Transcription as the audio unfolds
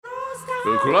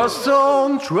The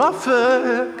Crosstown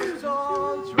traffic.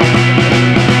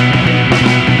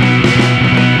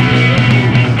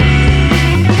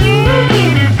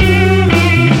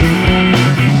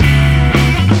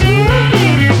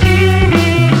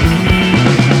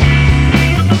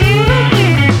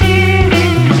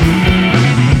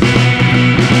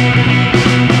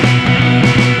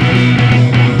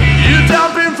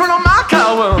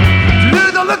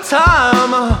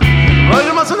 Time, right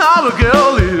you mustn't have a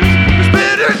girl is the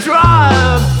speed you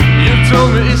drive. You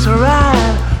told me it's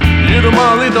alright, you don't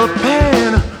mind little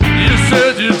pain. You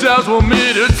said you just want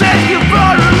me to take you for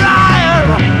a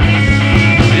ride.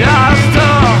 Yeah, I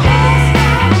still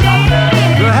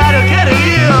had to get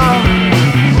here.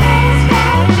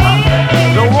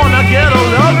 Don't wanna get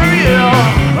all over you.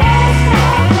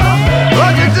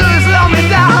 What you do is let me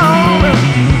down,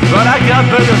 but I got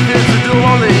better things to do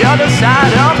on the other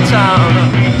side of town.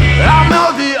 I'm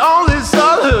not the only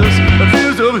solace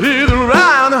accused of hitting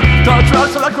around. Dark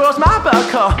trucks all across my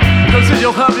back car, consider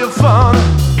you'll have your fun.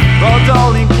 But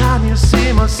darling, can you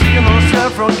see my signals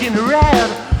from getting red?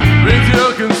 With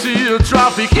you can see the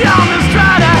traffic, yeah,